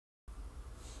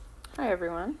Hi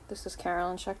everyone, this is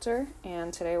Carolyn Schechter,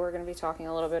 and today we're going to be talking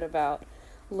a little bit about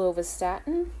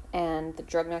Lovastatin and the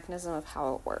drug mechanism of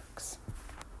how it works.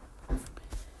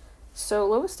 So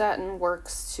Lovastatin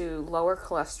works to lower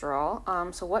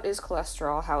cholesterol. So what is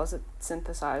cholesterol? How is it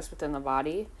synthesized within the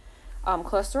body?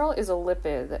 Cholesterol is a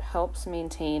lipid that helps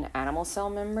maintain animal cell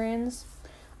membranes.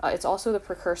 It's also the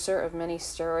precursor of many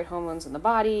steroid hormones in the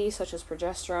body, such as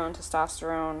progesterone,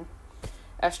 testosterone,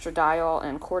 estradiol,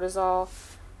 and cortisol.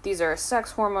 These are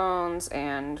sex hormones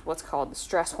and what's called the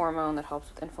stress hormone that helps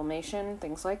with inflammation,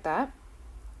 things like that.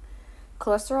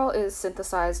 Cholesterol is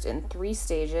synthesized in 3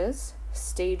 stages.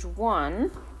 Stage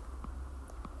 1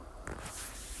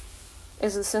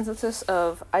 is the synthesis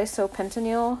of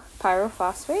isopentenyl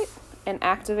pyrophosphate, an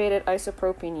activated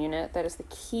isoprene unit that is the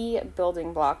key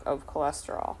building block of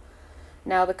cholesterol.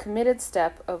 Now, the committed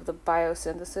step of the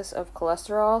biosynthesis of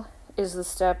cholesterol is the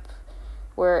step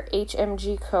where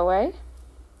HMG-CoA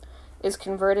is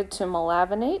converted to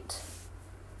melavanate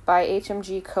by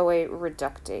HMG-CoA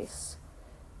reductase.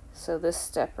 So this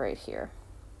step right here.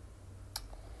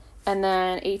 And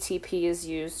then ATP is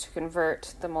used to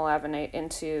convert the melavanate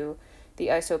into the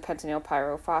isopentenyl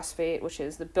pyrophosphate, which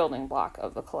is the building block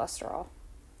of the cholesterol.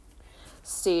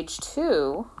 Stage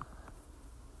 2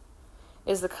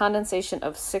 is the condensation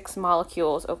of 6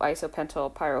 molecules of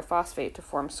isopentenyl pyrophosphate to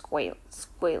form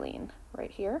squalene right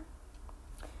here.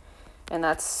 And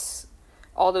that's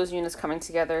all those units coming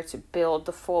together to build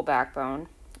the full backbone.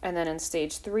 And then in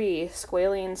stage 3,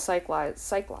 squalene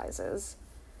cyclizes,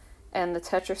 and the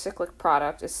tetracyclic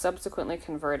product is subsequently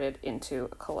converted into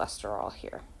cholesterol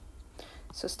here.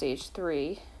 So stage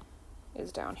 3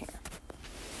 is down here.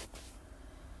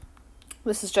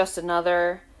 This is just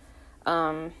another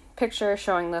picture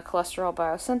showing the cholesterol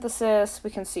biosynthesis.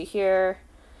 We can see here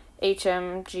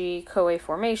HMG-CoA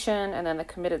formation, and then the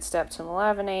committed step to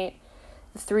melavanate.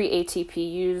 The 3 ATP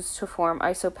used to form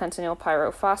isopentenyl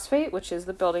pyrophosphate, which is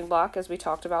the building block as we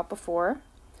talked about before.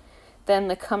 Then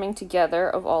the coming together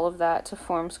of all of that to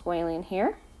form squalene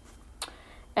here.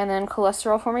 And then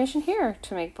cholesterol formation here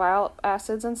to make bile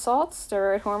acids and salts,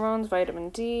 steroid hormones, vitamin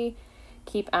D,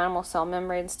 keep animal cell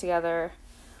membranes together,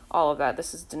 all of that.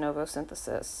 This is de novo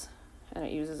synthesis, and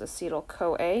it uses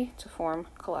acetyl-CoA to form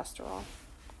cholesterol.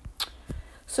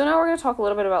 So now we're going to talk a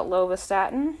little bit about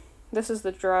Lovastatin. This is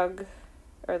the drug,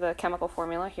 or the chemical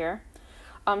formula here.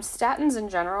 Statins in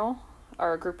general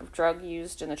are a group of drugs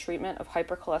used in the treatment of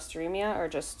hypercholesteremia, or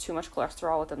just too much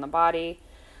cholesterol within the body.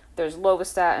 There's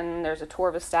Lovastatin, there's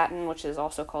atorvastatin, which is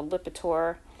also called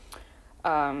Lipitor.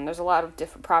 There's a lot of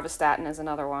different, pravastatin is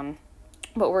another one.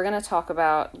 But we're going to talk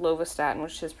about Lovastatin,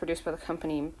 which is produced by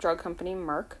the drug company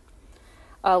Merck.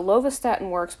 Lovastatin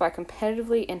works by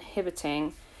competitively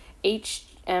inhibiting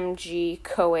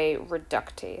HMG-CoA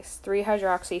reductase,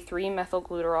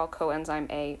 3-hydroxy-3-methylglutarol coenzyme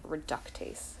A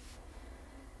reductase.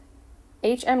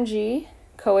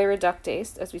 HMG-CoA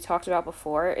reductase, as we talked about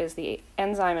before, is the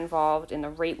enzyme involved in the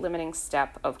rate-limiting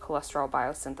step of cholesterol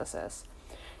biosynthesis.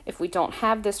 If we don't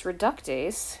have this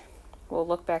reductase, we'll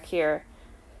look back here,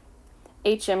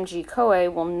 HMG-CoA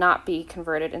will not be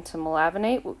converted into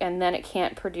melavanate, and then it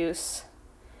can't produce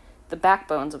the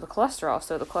backbones of the cholesterol,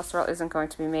 so the cholesterol isn't going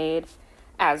to be made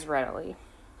as readily.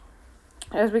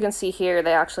 As we can see here,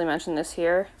 they actually mention this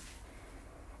here.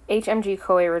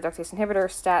 HMG-CoA reductase inhibitor,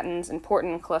 statins,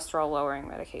 important cholesterol-lowering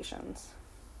medications.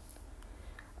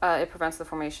 It prevents the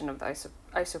formation of the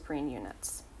Isoprene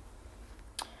Units.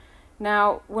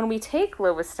 Now, when we take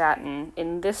Lovastatin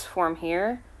in this form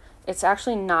here, it's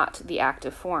actually not the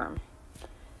active form.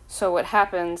 So what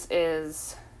happens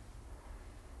is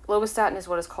Lovastatin is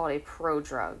what is called a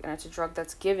prodrug, and it's a drug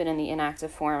that's given in the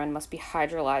inactive form and must be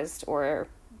hydrolyzed, or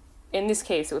in this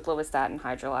case, with Lovastatin,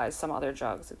 hydrolyzed. Some other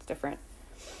drugs, it's different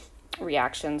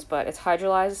reactions, but it's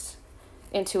hydrolyzed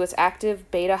into its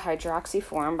active beta-hydroxy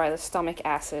form by the stomach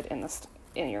acid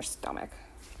in your stomach,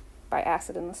 by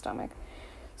acid in the stomach.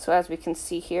 So as we can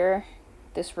see here,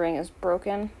 this ring is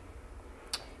broken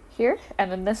here,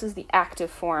 and then this is the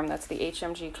active form. That's the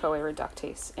HMG-CoA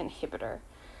reductase inhibitor.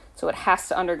 So it has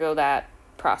to undergo that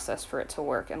process for it to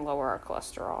work and lower our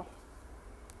cholesterol.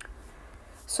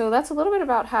 So that's a little bit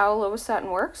about how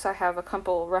Lovastatin works. I have a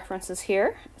couple references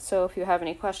here, so if you have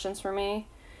any questions for me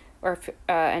or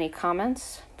any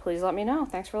comments, please let me know.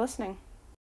 Thanks for listening.